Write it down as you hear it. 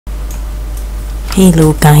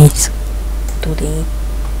Hello guys, today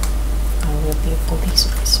I will be a police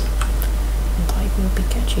officer and I will be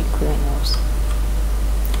catching criminals.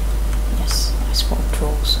 Yes, I spot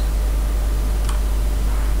trolls.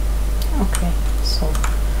 Okay, so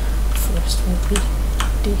first will be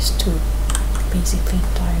these two basically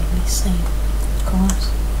entirely same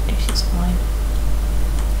cars. This is mine,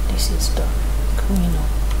 this is the criminal.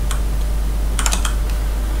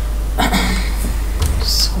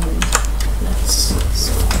 So let's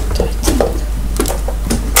start typing.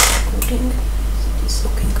 Coding. It is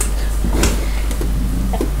looking good.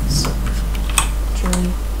 So join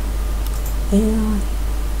AI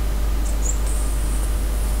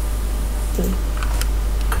 3.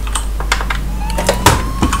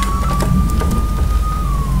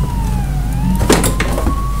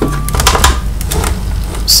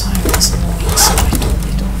 Sirens annoying, so I turned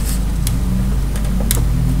it off.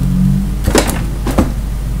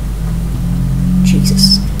 Jesus.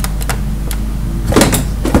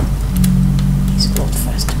 He's a lot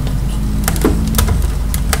faster than me.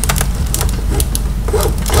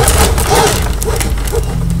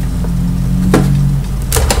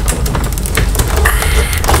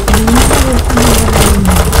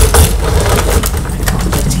 I can't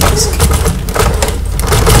let him escape.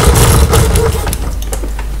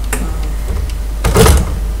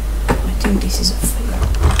 I think this is a fail.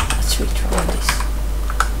 Let's retry this.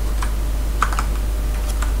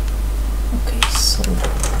 Okay, so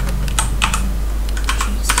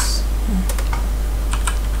Jesus.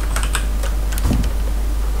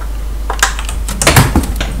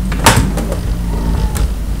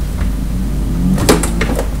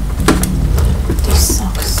 This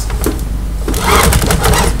sucks.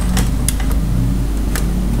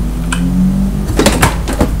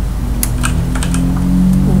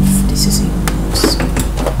 Oof, this is even worse.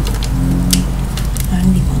 I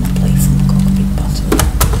only want to play from the cockpit button.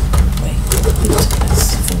 That's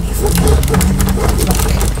for me. Like,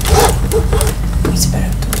 it's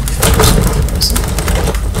better to look for the person.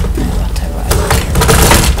 Whatever, I don't care.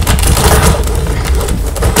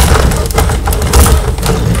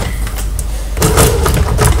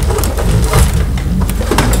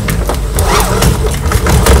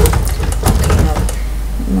 Okay,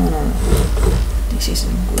 no. This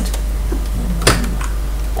isn't good.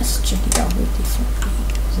 Let's check it out with different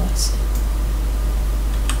people. Let's see.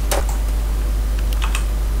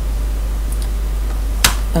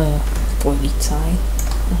 Polizei,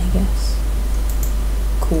 I guess.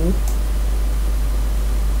 Cool.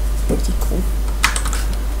 Pretty cool.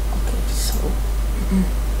 Okay, so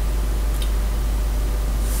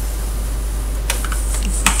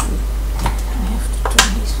I have to turn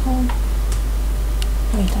this on.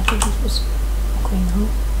 Wait, I thought this was okay now.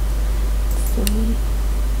 3.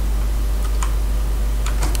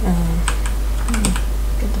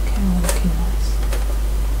 Get the camera looking nice.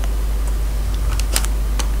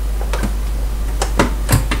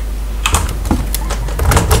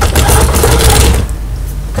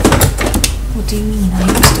 What do you mean? I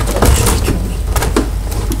used to push literally.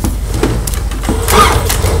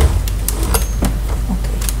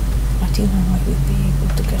 Okay, I think I might be able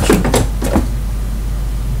to catch him.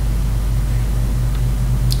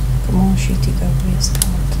 Come on, shitty guy,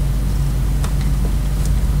 restart.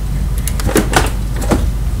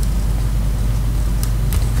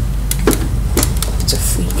 It's a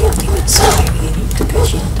free game, so I really need to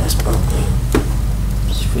catch him desperately.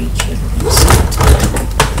 Just free children inside.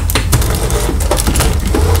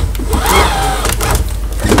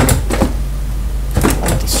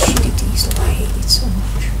 Oh, this shitty diesel, I hate it so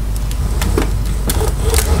much.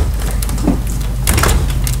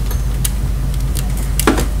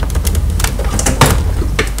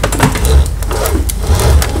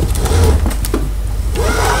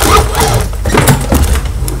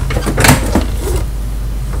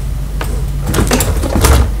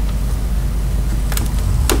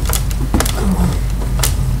 Come on.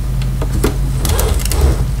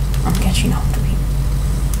 I'm catching up to him.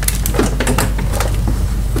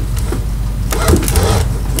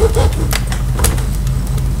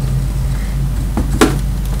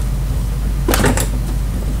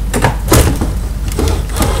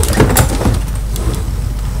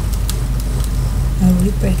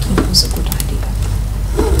 Early braking was a good idea.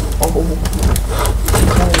 Oh,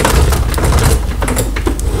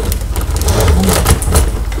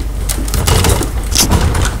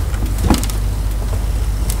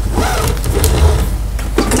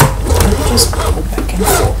 just go back and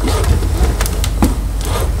forth.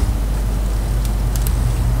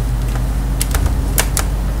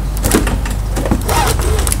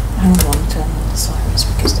 I don't want to turn on the sirens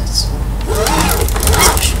because that's so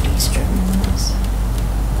especially these German ones.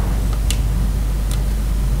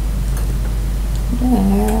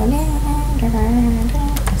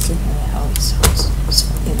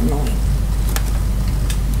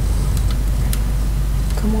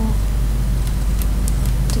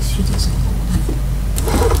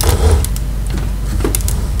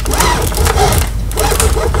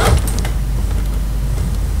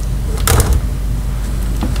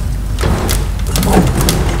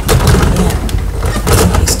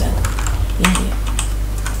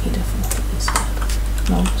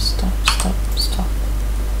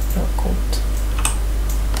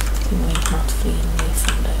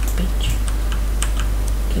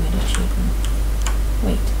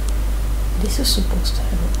 This is supposed to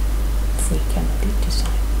have a free canopy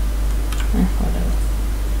design. Whatever.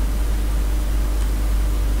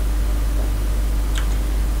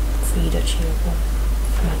 Free the children.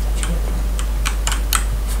 Free the children.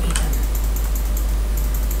 Free them.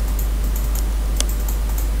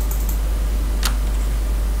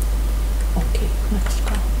 Okay, let's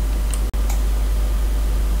go.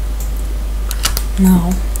 Now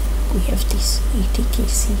we have this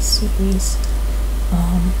ATKC series.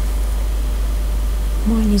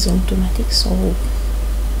 Mine is automatic, so I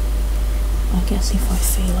guess if I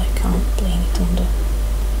fail I can't blame it on the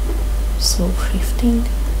slow shifting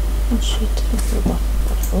and shit, whatever.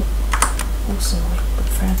 Also I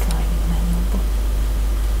prefer driving manual, but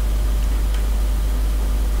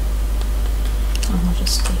I'll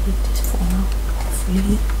just stay with this for now.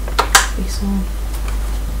 Hopefully this on,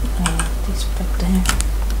 this back there.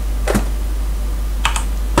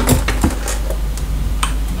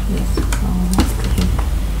 Yes, after him.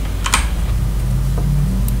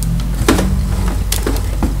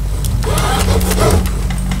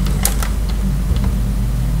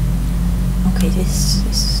 Okay, this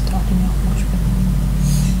is starting out much better.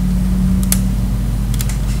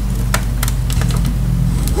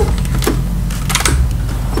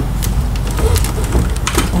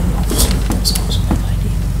 That's also a bad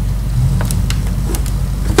idea.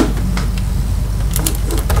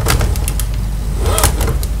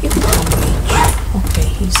 You can reach. Okay,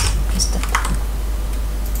 he's dead.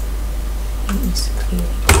 He is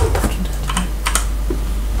clearly after that.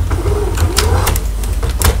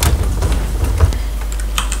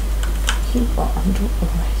 You are under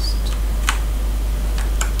arrest.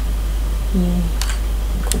 Yeah,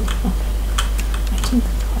 cool. Okay. I think I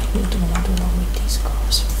will do another one with these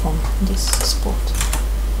cars from this spot.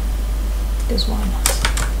 Because why not?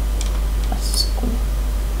 That's cool.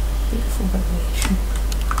 Beautiful variation.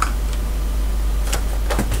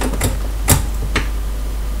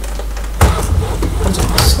 But I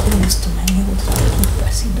was almost the manual that I keep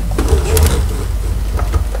pressing the clutch.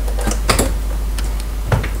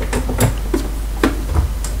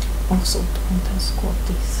 Also, don't has got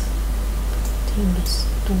this thing that's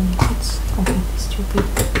doing it's completely stupid.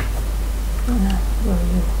 Where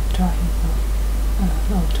you driving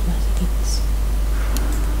automatic it's.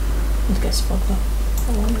 It gets fucked up.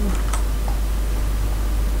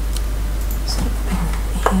 So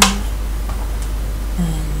here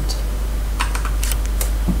and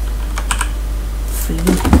free.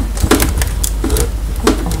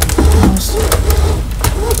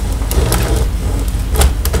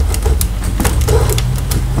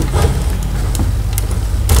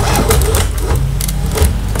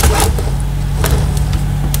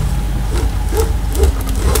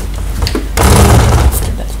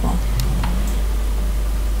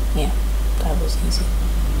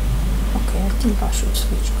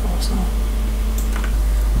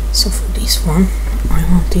 So for this one, I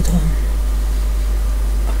wanted a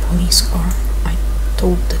police car. I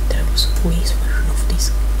thought that there was a police version of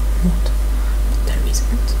this mod, but there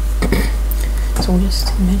isn't. So just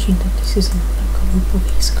imagine that this is like a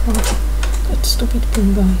police car. That stupid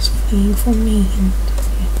Bunga is playing for me, and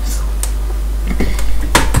yeah.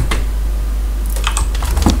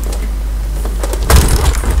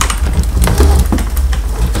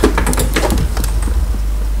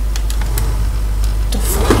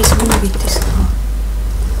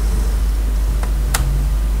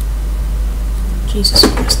 Jesus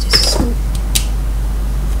Christ, this is slow.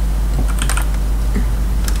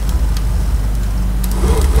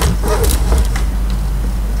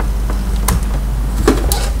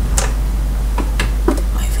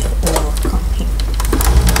 I will overcome him.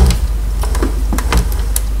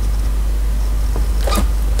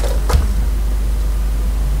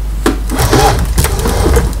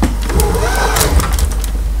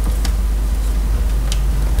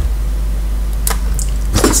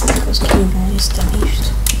 It's because Q1 is damaged.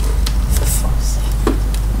 For fuck's sake.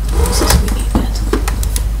 This is really bad.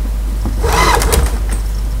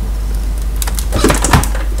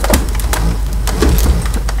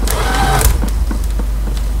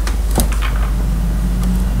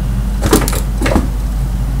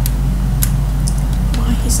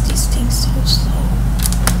 Why is this thing so slow?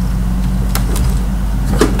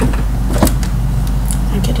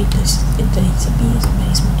 I get it, it's a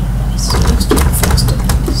base model, but it's supposed to be faster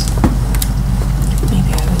than this.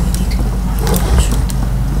 Maybe I really did look my watch.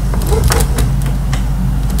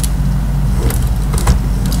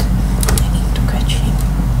 I need to catch him.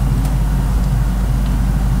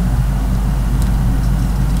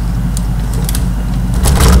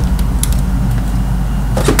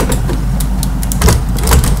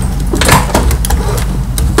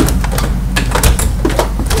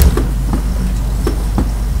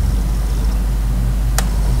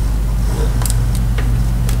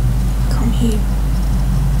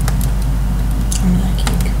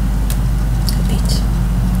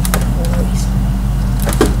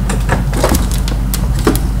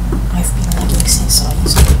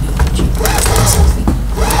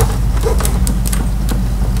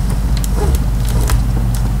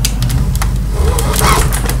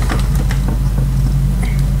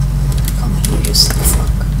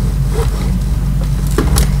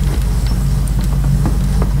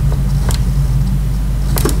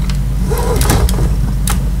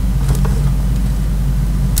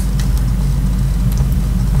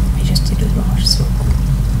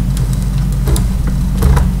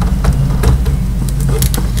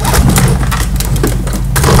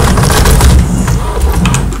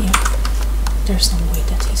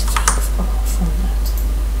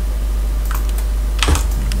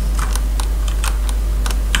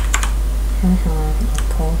 I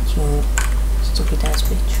caught you, stupid ass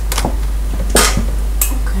bitch.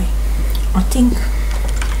 Okay, I think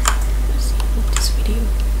that's the end of this video.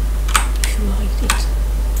 If you liked it,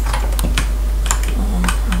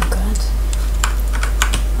 I'm glad,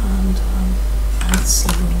 and I'll see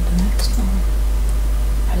you in the next one.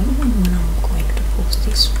 I don't know when I'm going to post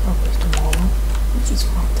this, probably tomorrow.